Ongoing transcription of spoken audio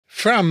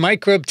From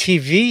Microbe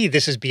TV,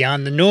 this is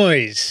Beyond the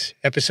Noise,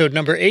 episode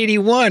number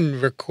 81,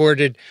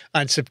 recorded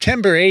on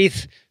September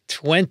 8th,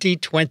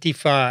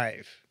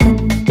 2025.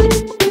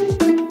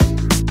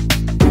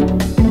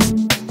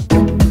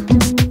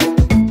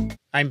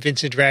 I'm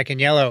Vincent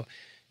Racaniello,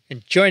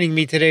 and joining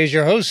me today is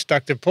your host,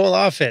 Dr. Paul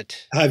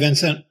Offit. Hi,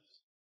 Vincent.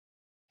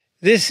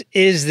 This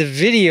is the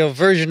video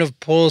version of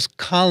Paul's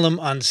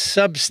column on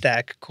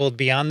Substack called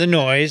Beyond the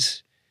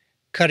Noise,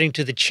 cutting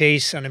to the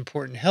chase on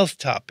important health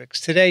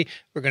topics. Today,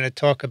 we're going to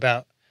talk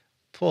about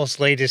Paul's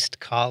latest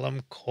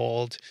column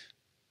called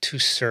To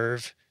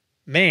Serve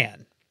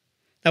Man.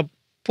 Now,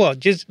 Paul,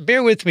 just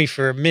bear with me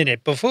for a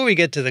minute before we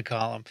get to the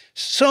column.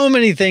 So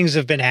many things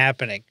have been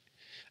happening.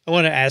 I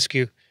want to ask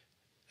you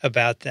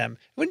about them.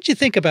 What did you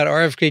think about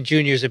RFK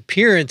Jr.'s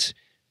appearance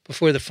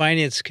before the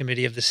Finance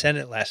Committee of the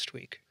Senate last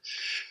week?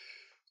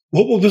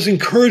 What was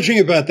encouraging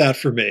about that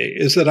for me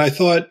is that I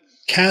thought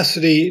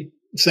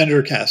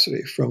Senator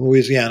Cassidy from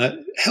Louisiana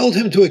held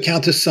him to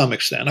account to some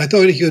extent. I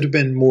thought he could have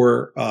been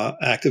more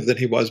active than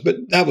he was, but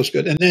that was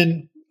good. And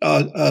then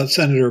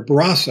Senator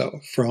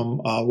Barrasso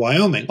from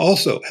Wyoming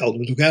also held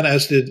him to account,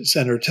 as did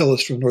Senator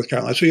Tillis from North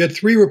Carolina. So you had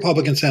three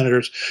Republican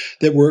senators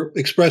that were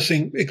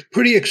expressing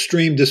pretty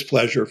extreme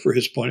displeasure for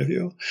his point of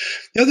view.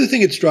 The other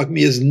thing that struck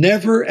me is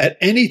never at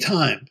any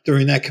time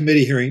during that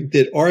committee hearing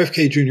did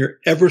RFK Jr.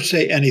 ever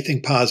say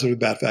anything positive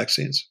about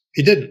vaccines.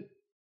 He didn't.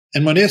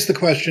 And when asked the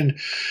question,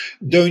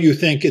 don't you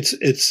think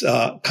it's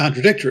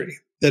contradictory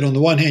that on the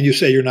one hand you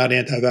say you're not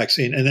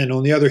anti-vaccine and then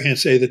on the other hand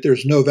say that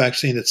there's no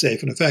vaccine that's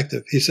safe and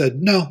effective? He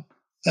said, no,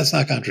 that's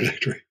not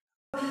contradictory.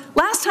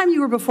 Last time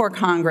you were before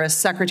Congress,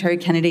 Secretary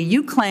Kennedy,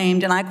 you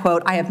claimed, and I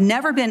quote, "I have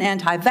never been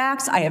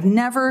anti-vax. I have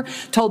never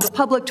told the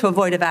public to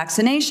avoid a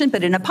vaccination."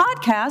 But in a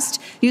podcast,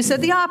 you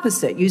said the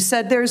opposite. You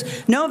said there's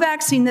no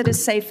vaccine that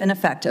is safe and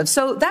effective.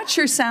 So that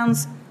sure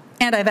sounds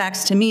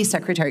anti-vax to me,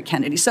 Secretary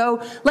Kennedy.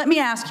 So let me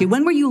ask you,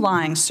 when were you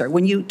lying, sir?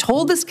 When you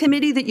told this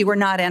committee that you were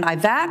not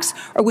anti-vax,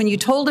 or when you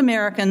told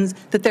Americans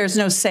that there's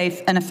no safe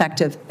and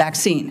effective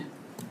vaccine?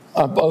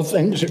 Both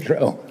things are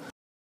true.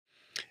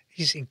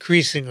 He's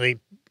increasingly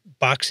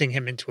boxing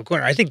him into a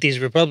corner. I think these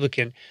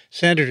Republican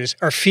senators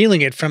are feeling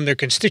it from their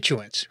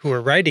constituents who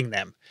are writing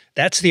them.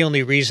 That's the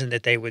only reason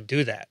that they would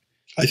do that.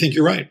 I think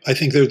you're right. I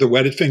think they're the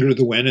wetted finger to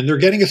the wind, and they're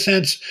getting a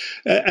sense,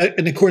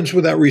 in accordance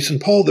with that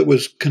recent poll that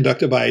was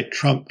conducted by a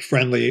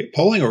Trump-friendly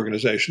polling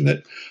organization,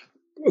 that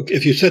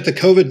if you set the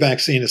COVID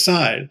vaccine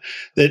aside,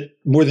 that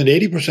more than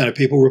 80% of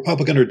people,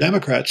 Republican or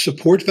Democrat,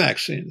 support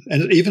vaccine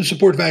and even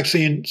support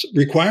vaccine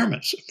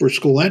requirements for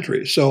school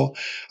entry. So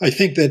I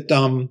think that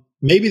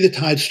maybe the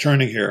tide's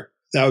turning here.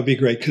 That would be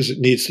great because it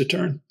needs to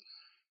turn.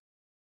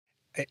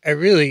 I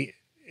really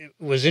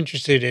was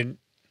interested in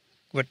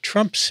what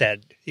Trump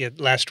said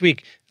last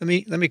week. Let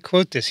me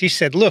quote this. He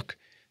said, "Look,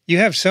 you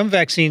have some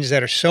vaccines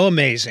that are so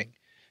amazing.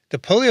 The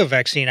polio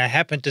vaccine I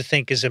happen to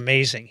think is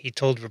amazing," he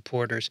told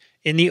reporters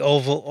in the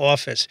Oval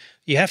Office.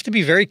 "You have to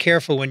be very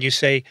careful when you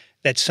say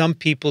that some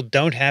people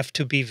don't have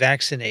to be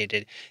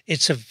vaccinated.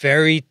 It's a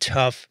very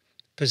tough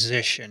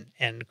position,"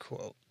 end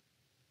quote.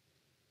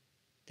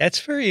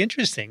 That's very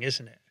interesting,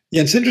 isn't it?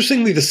 Yeah, it's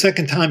interestingly the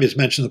second time he's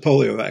mentioned the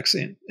polio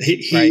vaccine.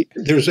 Right.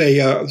 There's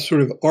a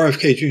sort of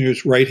RFK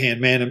Jr.'s right-hand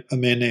man, a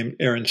man named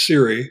Aaron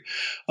Siri,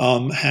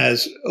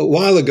 has a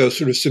while ago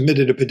sort of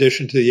submitted a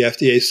petition to the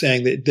FDA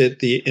saying that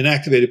the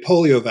inactivated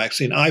polio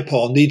vaccine,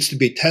 IPOL, needs to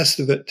be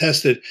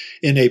tested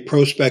in a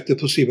prospective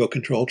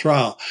placebo-controlled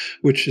trial,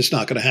 which is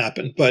not going to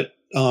happen. But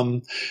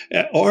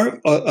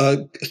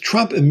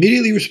Trump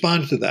immediately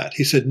responded to that.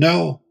 He said,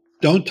 no,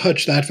 don't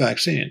touch that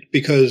vaccine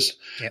because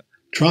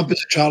Trump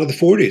is a child of the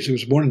 40s. He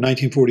was born in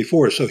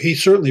 1944. So he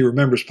certainly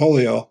remembers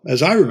polio,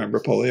 as I remember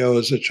polio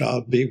as a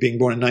child being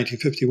born in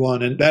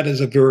 1951. And that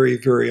is a very,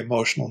 very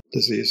emotional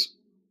disease.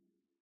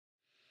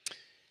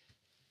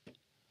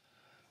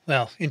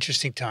 Well,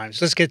 interesting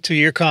times. Let's get to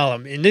your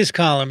column. In this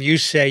column, you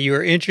say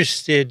you're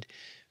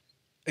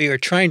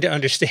trying to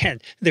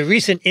understand the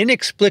recent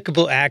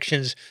inexplicable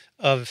actions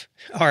of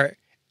our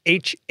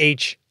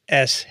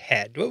HHS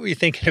head. What were you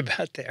thinking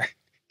about there?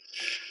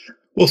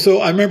 Well, so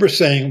I remember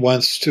saying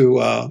once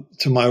to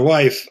my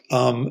wife,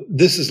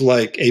 this is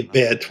like a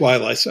bad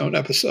Twilight Zone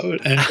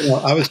episode. And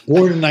I was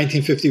born in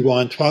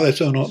 1951. Twilight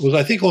Zone was,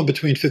 I think, on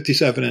between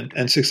 57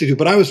 and 62.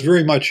 But I was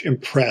very much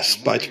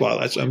impressed by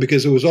Twilight Zone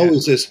because it was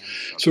always this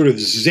sort of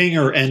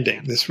zinger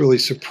ending, this really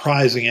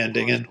surprising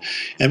ending.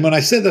 And when I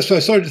said that, so I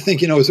started to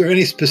think, is there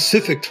any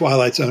specific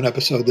Twilight Zone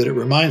episode that it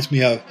reminds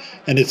me of?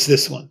 And it's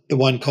this one, the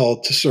one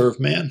called To Serve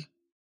Man.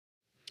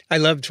 I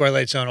love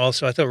Twilight Zone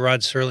also. I thought Rod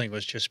Serling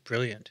was just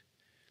brilliant.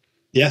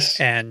 Yes.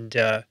 And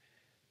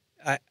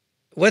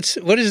what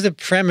is the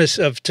premise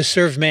of To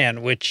Serve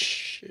Man,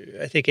 which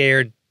I think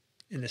aired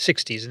in the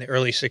 60s, in the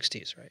early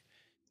 60s, right?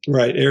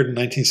 Right, aired in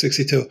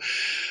 1962.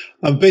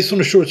 Based on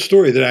a short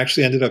story that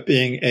actually ended up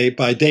being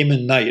by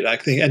Damon Knight. I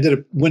think ended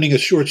up winning a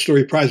short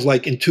story prize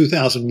like in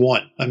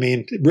 2001. I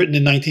mean, written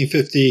in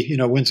 1950,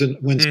 wins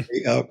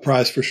a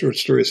prize for short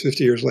stories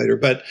 50 years later.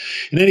 But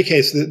in any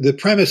case, the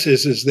premise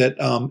is that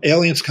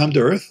aliens come to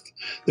Earth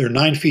They're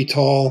 9 feet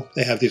tall.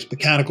 They have these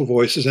mechanical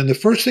voices. And the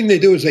first thing they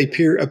do is they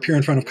appear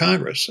in front of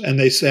Congress, and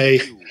they say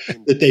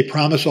that they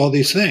promise all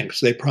these things.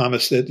 They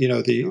promise that,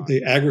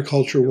 the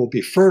agriculture will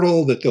be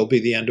fertile, that there'll be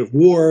the end of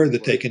war,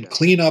 that they can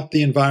clean up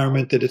the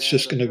environment, that it's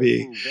just going to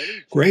be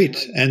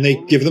great. And they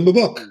give them a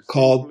book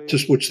called,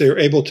 which they're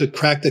able to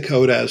crack the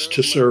code as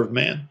To Serve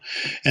Man.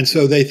 And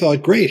so they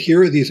thought, great,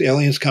 here are these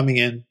aliens coming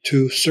in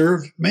to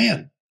serve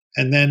man.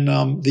 And then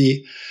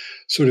the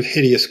sort of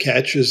hideous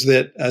catch is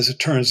that, as it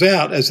turns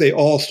out, as they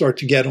all start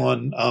to get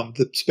on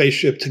the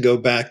spaceship to go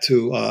back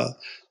to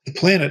the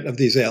planet of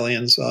these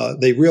aliens,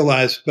 they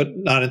realize, but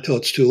not until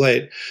it's too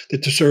late,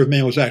 that To Serve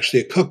Man was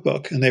actually a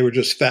cookbook, and they were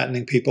just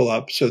fattening people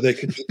up so they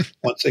could,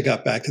 once they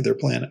got back to their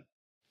planet.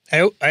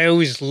 I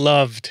always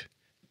loved,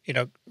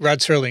 Rod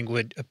Serling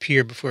would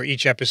appear before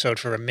each episode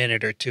for a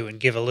minute or two and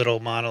give a little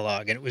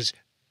monologue, and it was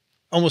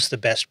almost the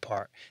best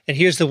part. And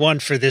here's the one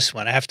for this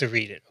one. I have to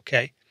read it,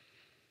 okay?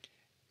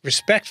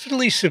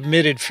 Respectfully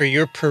submitted for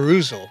your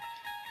perusal,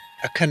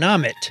 a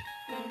conomet,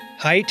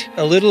 height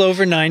a little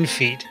over 9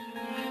 feet,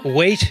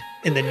 weight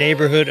in the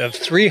neighborhood of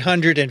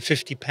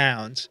 350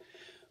 pounds,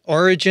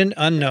 origin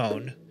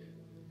unknown,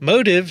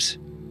 motives,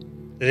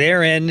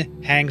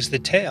 therein hangs the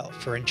tale.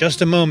 For in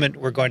just a moment,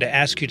 we're going to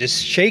ask you to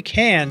shake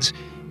hands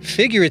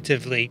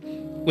figuratively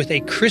with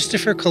a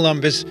Christopher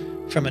Columbus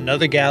from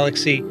another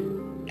galaxy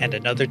and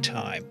another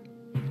time.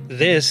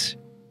 This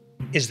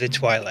is the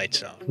Twilight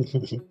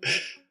Zone.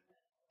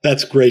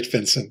 That's great,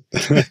 Vincent.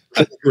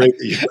 That's great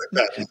that you put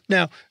that.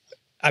 Now,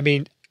 I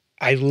mean,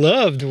 I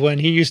loved when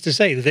he used to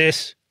say,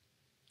 this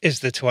is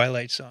the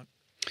Twilight Zone.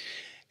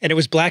 And it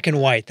was black and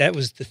white. That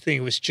was the thing.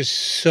 It was just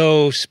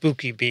so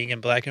spooky being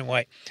in black and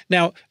white.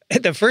 Now,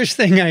 the first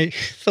thing I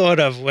thought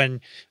of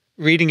when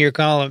reading your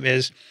column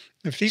is,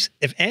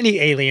 if any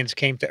aliens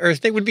came to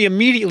Earth, they would be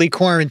immediately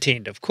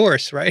quarantined, of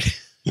course, right?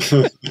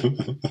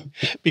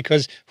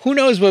 Because who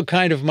knows what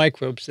kind of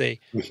microbes they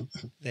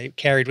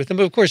carried with them.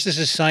 But of course, this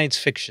is science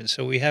fiction,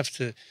 so we have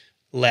to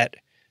let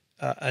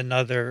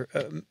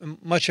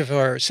much of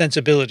our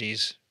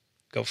sensibilities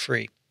go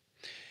free.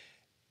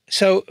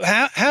 So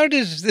how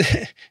does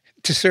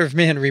To Serve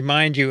Man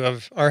remind you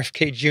of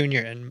RFK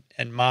Jr.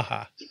 and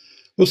Maha?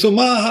 Well, so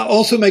Maha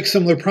also makes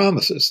similar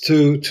promises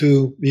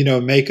to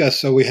make us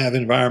so we have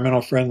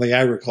environmental friendly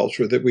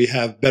agriculture, that we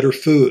have better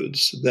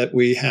foods, that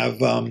we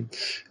have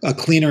a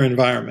cleaner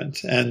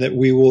environment, and that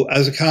we will,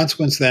 as a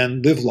consequence,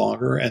 then live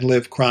longer and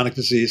live chronic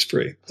disease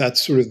free.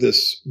 That's sort of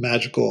this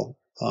magical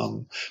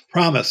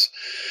promise.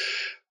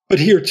 But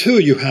here, too,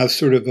 you have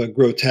sort of a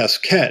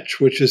grotesque catch,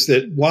 which is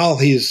that while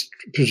he's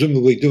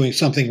presumably doing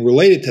something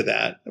related to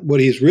that, what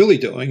he's really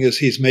doing is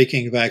he's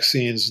making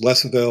vaccines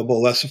less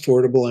available, less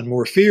affordable, and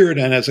more feared.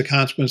 And as a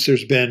consequence,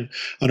 there's been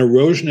an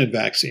erosion in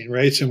vaccine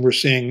rates. And we're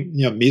seeing,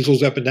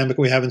 measles epidemic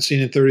we haven't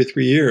seen in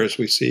 33 years.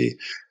 We see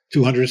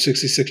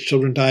 266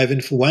 children die of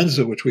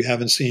influenza, which we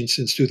haven't seen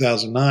since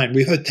 2009.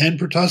 We've had 10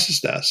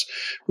 pertussis deaths,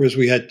 whereas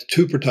we had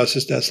 2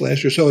 pertussis deaths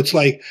last year.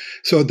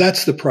 So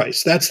that's the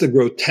price. That's the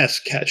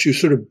grotesque catch. You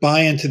sort of buy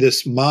into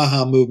this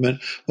Maha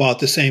movement while at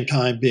the same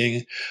time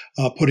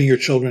putting your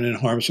children in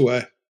harm's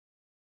way.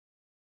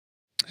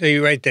 So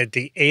you write that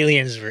the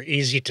aliens were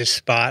easy to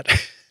spot,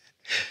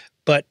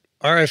 but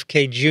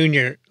RFK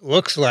Jr.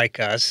 looks like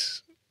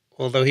us,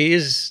 although he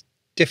is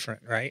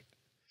different, right?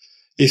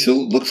 He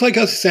still looks like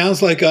us,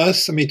 sounds like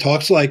us. I mean,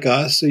 talks like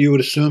us. So you would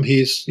assume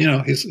he's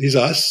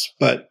us,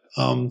 but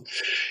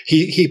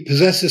he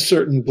possesses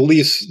certain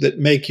beliefs that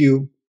make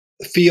you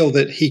feel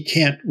that he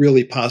can't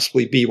really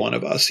possibly be one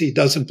of us. He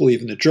doesn't believe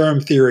in the germ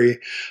theory.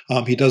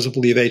 He doesn't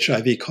believe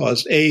HIV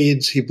caused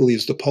AIDS. He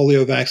believes the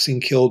polio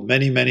vaccine killed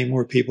many, many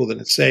more people than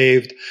it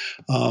saved.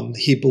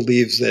 He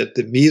believes that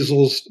the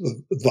measles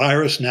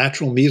virus,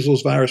 natural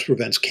measles virus,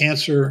 prevents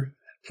cancer,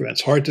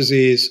 prevents heart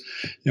disease,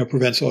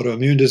 prevents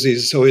autoimmune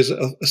disease. So he has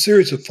a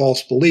series of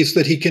false beliefs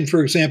that he can,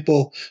 for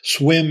example,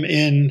 swim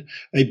in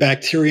a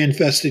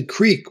bacteria-infested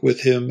creek with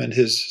him and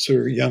his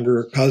sort of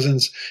younger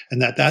cousins, and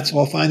that's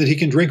all fine, that he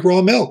can drink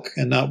raw milk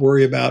and not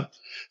worry about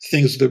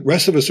things the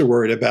rest of us are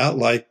worried about,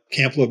 like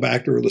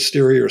Campylobacter or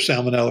Listeria or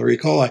Salmonella or E.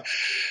 coli.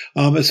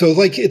 So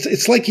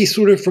it's like he's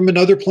sort of from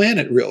another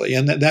planet, really,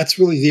 and that's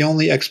really the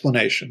only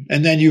explanation.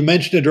 And then you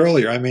mentioned it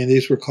earlier. I mean,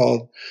 these were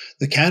called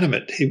the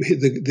Canamet.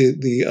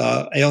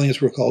 The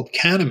aliens were called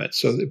Canamet.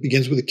 So it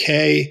begins with a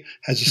K,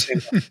 has the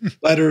same number of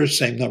letters,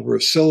 same number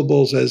of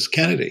syllables as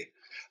Kennedy.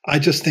 I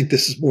just think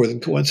this is more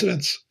than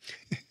coincidence.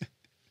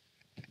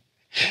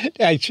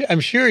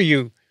 I'm sure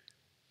you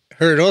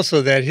heard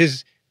also that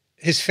his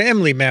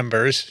family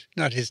members,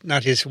 not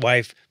his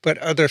wife, but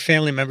other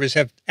family members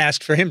have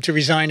asked for him to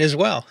resign as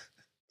well.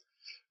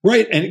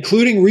 Right, and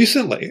including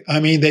recently. I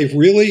mean, they're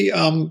really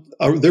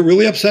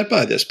upset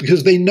by this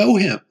because they know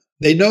him.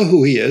 They know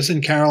who he is.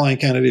 And Caroline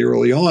Kennedy,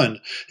 early on,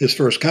 his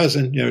first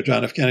cousin,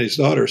 John F. Kennedy's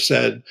daughter,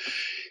 said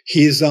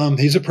he's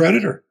a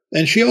predator.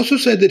 And she also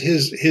said that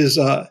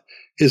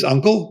his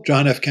uncle,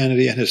 John F.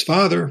 Kennedy, and his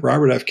father,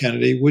 Robert F.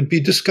 Kennedy, would be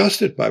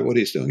disgusted by what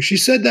he's doing. She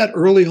said that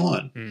early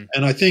on.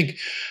 And I think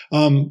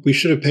we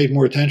should have paid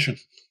more attention.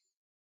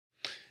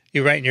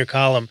 You write in your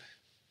column,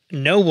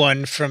 no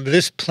one from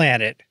this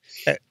planet,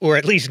 or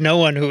at least no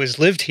one who has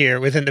lived here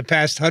within the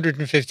past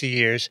 150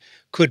 years,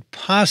 could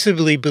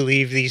possibly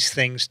believe these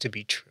things to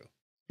be true.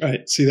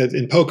 Right. See that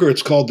in poker,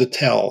 it's called the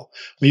tell.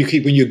 When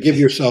you give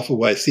yourself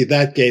away. See,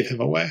 that gave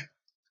him away.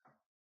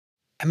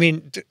 I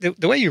mean,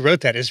 the way you wrote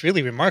that is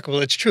really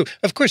remarkable. It's true.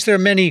 Of course, there are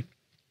many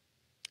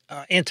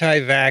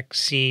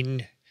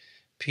anti-vaccine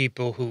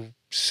people who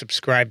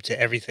subscribe to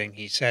everything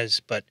he says,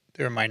 but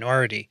they're a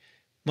minority.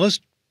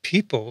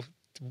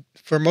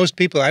 For most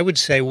people, I would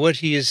say what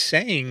he is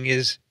saying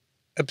is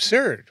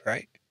absurd,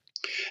 right?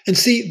 And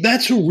see,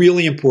 that's a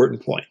really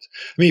important point.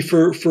 I mean,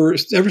 for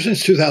ever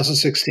since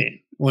 2016,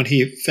 when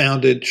he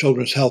founded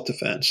Children's Health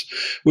Defense,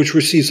 which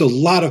receives a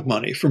lot of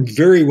money from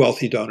very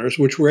wealthy donors,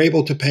 which were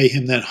able to pay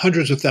him then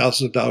hundreds of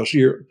thousands of dollars a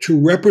year to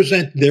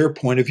represent their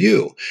point of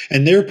view.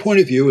 And their point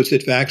of view is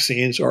that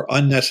vaccines are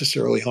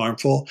unnecessarily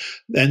harmful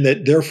and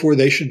that therefore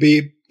they should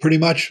be pretty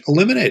much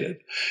eliminated.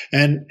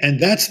 And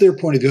that's their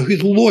point of view.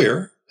 He's a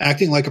lawyer,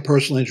 acting like a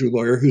personal injury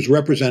lawyer who's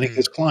representing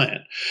his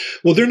client.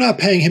 Well, they're not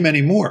paying him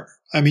anymore.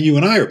 I mean, you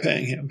and I are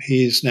paying him.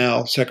 He's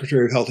now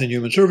Secretary of Health and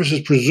Human Services,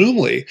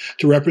 presumably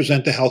to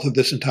represent the health of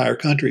this entire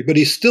country. But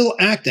he's still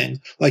acting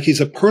like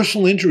he's a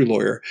personal injury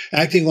lawyer,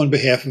 acting on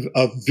behalf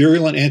of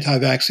virulent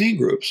anti-vaccine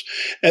groups,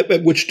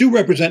 which do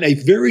represent a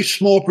very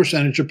small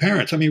percentage of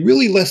parents. I mean,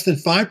 really less than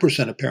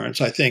 5% of parents,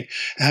 I think,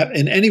 have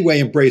in any way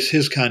embraced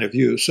his kind of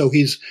views. So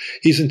he's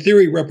in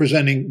theory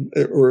representing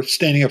or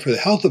standing up for the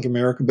health of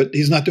America, but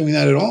he's not doing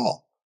that at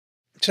all.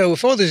 So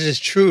if all this is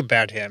true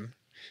about him,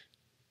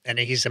 and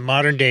he's a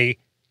modern-day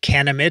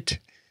Canamit,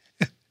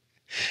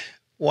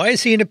 why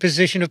is he in a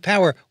position of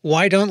power?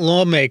 Why don't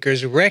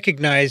lawmakers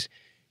recognize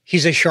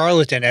he's a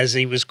charlatan, as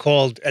he was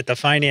called at the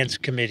Finance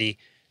Committee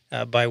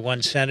by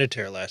one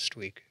senator last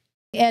week?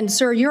 And,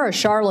 sir, you're a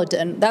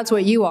charlatan. That's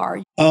what you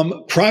are.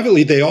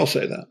 Privately, they all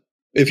say that.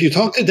 If you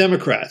talk to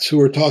Democrats who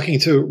are talking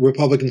to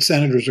Republican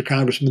senators or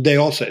congressmen, they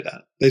all say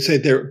that. They say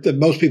that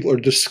most people are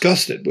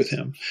disgusted with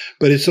him,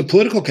 but it's a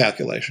political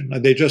calculation.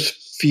 They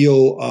just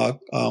feel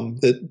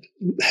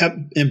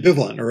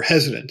ambivalent or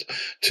hesitant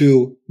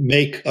to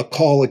make a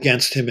call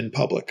against him in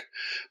public.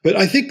 But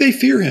I think they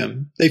fear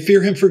him. They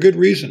fear him for good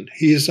reason.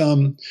 He's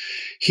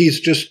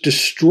just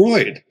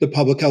destroyed the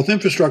public health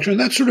infrastructure, and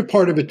that's sort of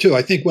part of it too.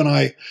 I think when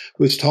I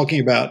was talking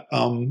about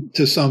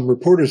to some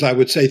reporters, I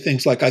would say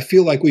things like, "I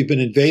feel like we've been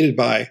invaded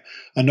by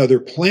another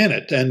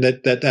planet, and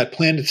that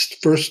planet's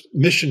first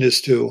mission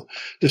is to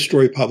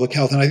destroy public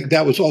health." And I think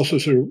that was also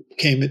sort of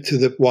came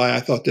into why I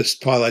thought this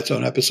Twilight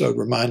Zone episode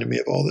reminded me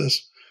of all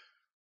this.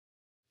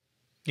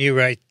 You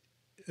write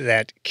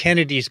that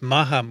Kennedy's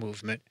Maha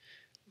movement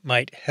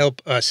might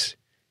help us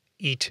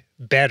eat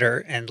better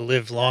and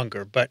live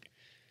longer. But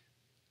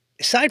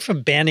aside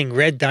from banning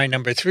red dye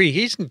number 3,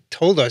 he hasn't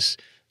told us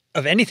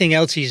of anything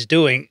else he's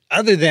doing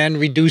other than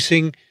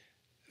reducing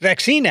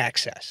vaccine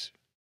access.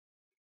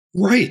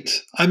 Right.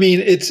 I mean,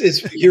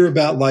 we hear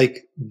about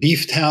like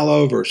beef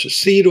tallow versus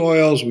seed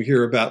oils. We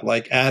hear about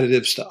like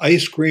additives to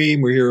ice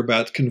cream. We hear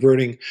about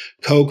converting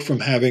Coke from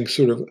having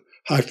sort of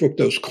high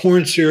fructose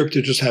corn syrup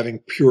to just having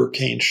pure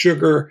cane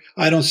sugar.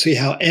 I don't see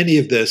how any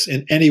of this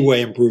in any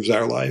way improves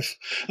our life.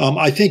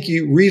 I think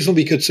you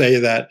reasonably could say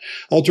that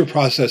ultra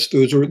processed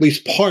foods are at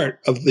least part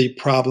of the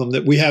problem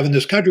that we have in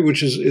this country,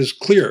 which is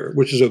clear,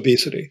 which is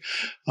obesity,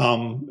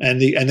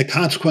 and the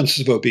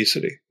consequences of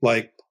obesity,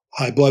 like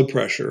high blood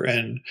pressure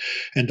and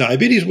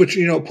diabetes, which,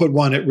 put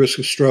one at risk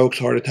of strokes,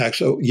 heart attacks.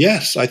 So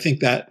yes, I think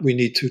that we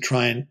need to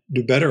try and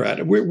do better at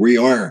it. We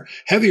are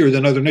heavier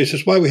than other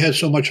nations. That's why we had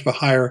so much of a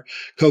higher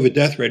COVID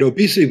death rate.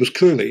 Obesity was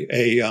clearly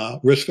a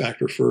risk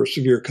factor for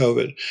severe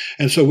COVID.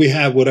 And so we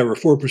have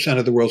 4%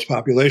 of the world's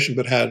population,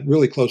 but had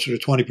really closer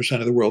to 20%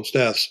 of the world's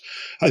deaths.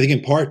 I think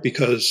in part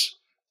because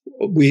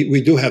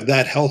we do have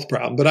that health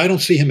problem, but I don't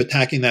see him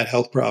attacking that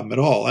health problem at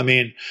all. I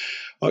mean,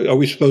 are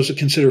we supposed to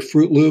consider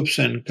Fruit Loops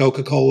and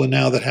Coca-Cola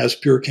now that has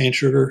pure cane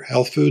sugar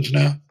health foods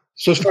now?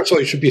 So first of all,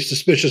 you should be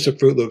suspicious of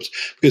Fruit Loops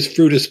because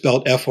fruit is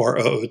spelled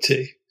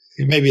F-R-O-O-T.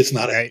 Maybe it's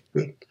not right.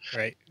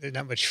 Right. There's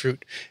not much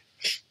fruit.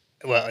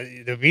 Well,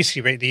 the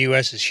obesity rate in the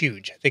U.S. is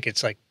huge. I think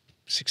it's like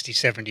 60,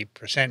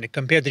 70%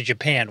 compared to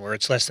Japan, where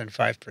it's less than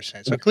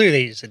 5%. So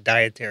clearly it's a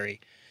dietary,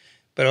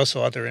 but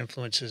also other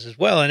influences as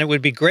well. And it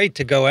would be great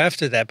to go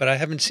after that, but I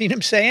haven't seen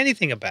him say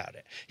anything about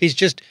it. He's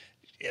just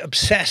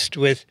obsessed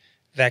with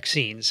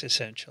vaccines,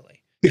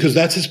 essentially. Because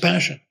that's his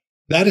passion.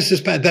 That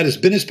has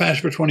been his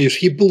passion for 20 years.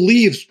 He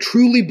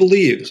truly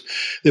believes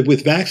that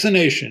with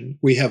vaccination,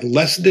 we have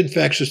lessened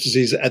infectious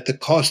diseases at the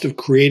cost of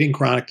creating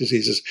chronic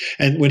diseases.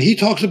 And when he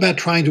talks about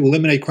trying to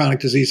eliminate chronic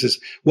diseases,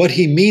 what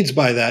he means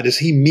by that is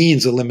he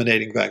means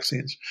eliminating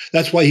vaccines.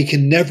 That's why he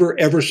can never,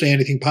 ever say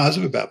anything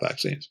positive about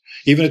vaccines.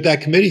 Even at that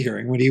committee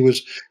hearing, when he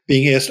was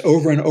being asked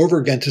over and over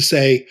again to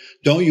say,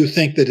 don't you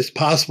think that it's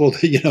possible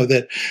that,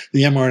 that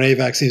the mRNA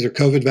vaccines or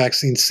COVID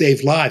vaccines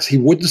save lives? He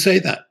wouldn't say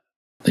that.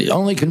 The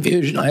only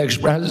confusion I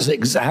express is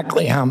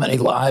exactly how many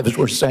lives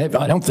were saved.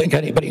 I don't think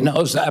anybody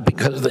knows that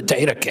because of the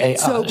data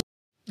chaos. So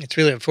it's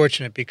really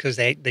unfortunate because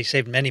they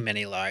saved many,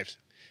 many lives.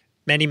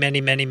 Many,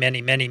 many, many,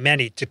 many, many,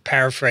 many, to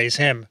paraphrase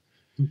him.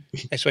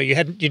 That's why you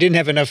didn't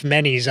have enough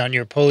minis on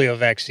your polio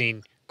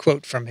vaccine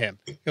quote from him.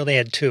 You only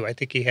had 2. I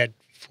think he had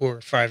 4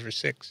 or 5 or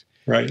 6.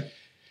 Right.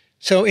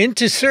 So in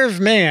To Serve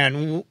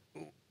Man,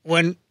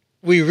 when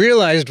we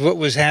realized what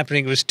was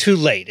happening, it was too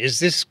late. Is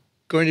this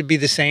going to be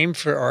the same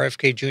for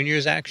RFK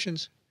Jr.'s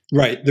actions?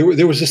 Right.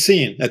 There was a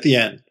scene at the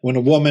end when a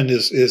woman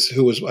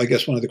who was, I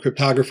guess, one of the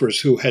cryptographers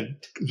who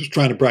was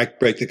trying to break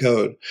the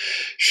code.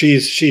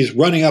 She's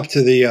running up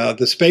to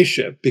the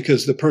spaceship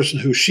because the person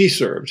who she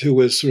served, who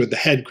was sort of the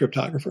head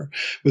cryptographer,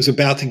 was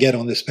about to get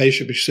on the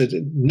spaceship. And she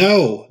said,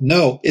 "No,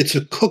 it's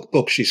a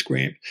cookbook," she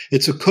screamed.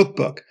 "It's a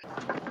cookbook."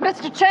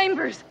 Mr.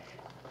 Chambers,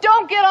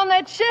 don't get on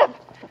that ship.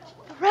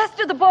 The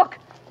rest of the book,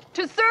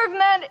 To Serve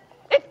Man,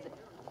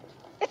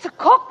 it's a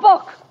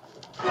cookbook.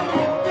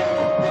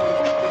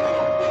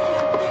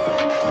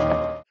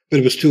 But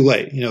it was too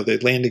late. The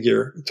landing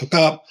gear took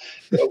up,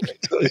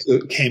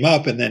 it came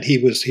up, and then he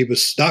was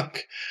stuck,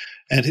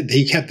 and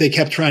they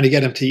kept trying to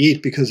get him to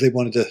eat because they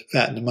wanted to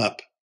fatten him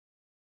up.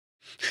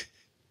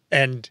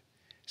 And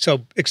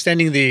so,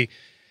 extending the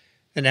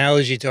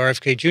analogy to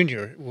RFK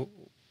Jr.,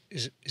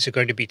 is it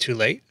going to be too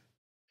late?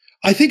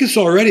 I think it's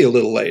already a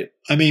little late.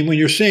 I mean, when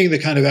you're seeing the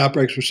kind of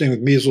outbreaks we're seeing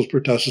with measles,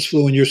 pertussis,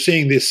 flu, and you're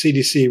seeing the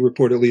CDC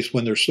report, at least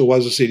when there still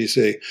was a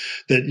CDC,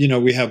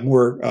 that, we have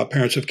more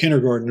parents of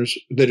kindergartners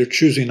that are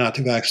choosing not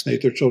to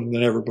vaccinate their children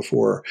than ever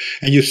before.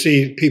 And you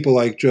see people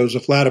like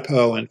Joseph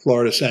Ladapo in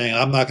Florida saying,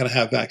 "I'm not going to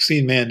have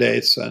vaccine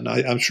mandates," and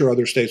I'm sure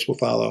other states will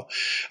follow.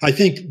 I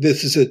think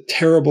this is a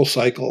terrible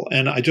cycle.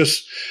 And I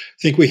just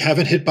think we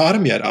haven't hit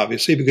bottom yet,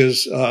 obviously,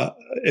 because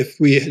if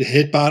we had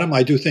hit bottom,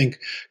 I do think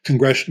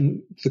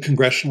the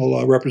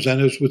congressional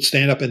representatives would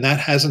stand up, and that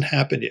hasn't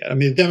happened yet. I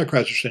mean, the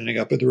Democrats are standing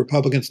up, but the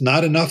Republicans,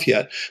 not enough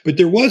yet. But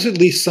there was at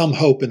least some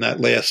hope in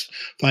that last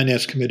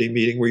Finance Committee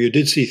meeting where you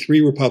did see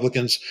 3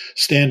 Republicans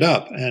stand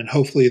up, and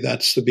hopefully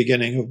that's the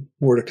beginning of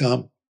more to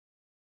come.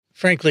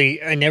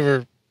 Frankly, I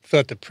never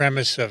thought the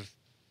premise of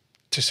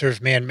To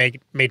Serve Man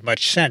made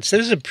much sense.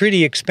 This is a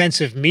pretty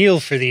expensive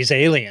meal for these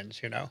aliens,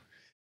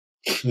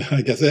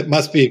 I guess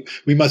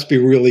we must be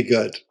really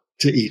good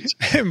to eat.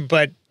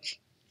 But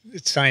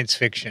it's science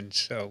fiction,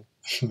 so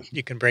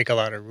you can break a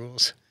lot of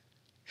rules.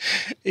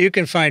 You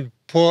can find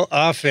Paul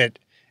Offit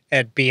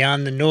at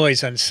Beyond the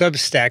Noise on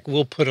Substack.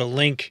 We'll put a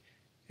link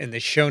in the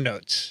show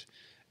notes.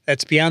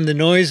 That's Beyond the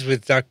Noise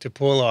with Dr.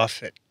 Paul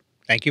Offit.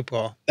 Thank you,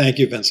 Paul. Thank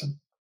you, Vincent.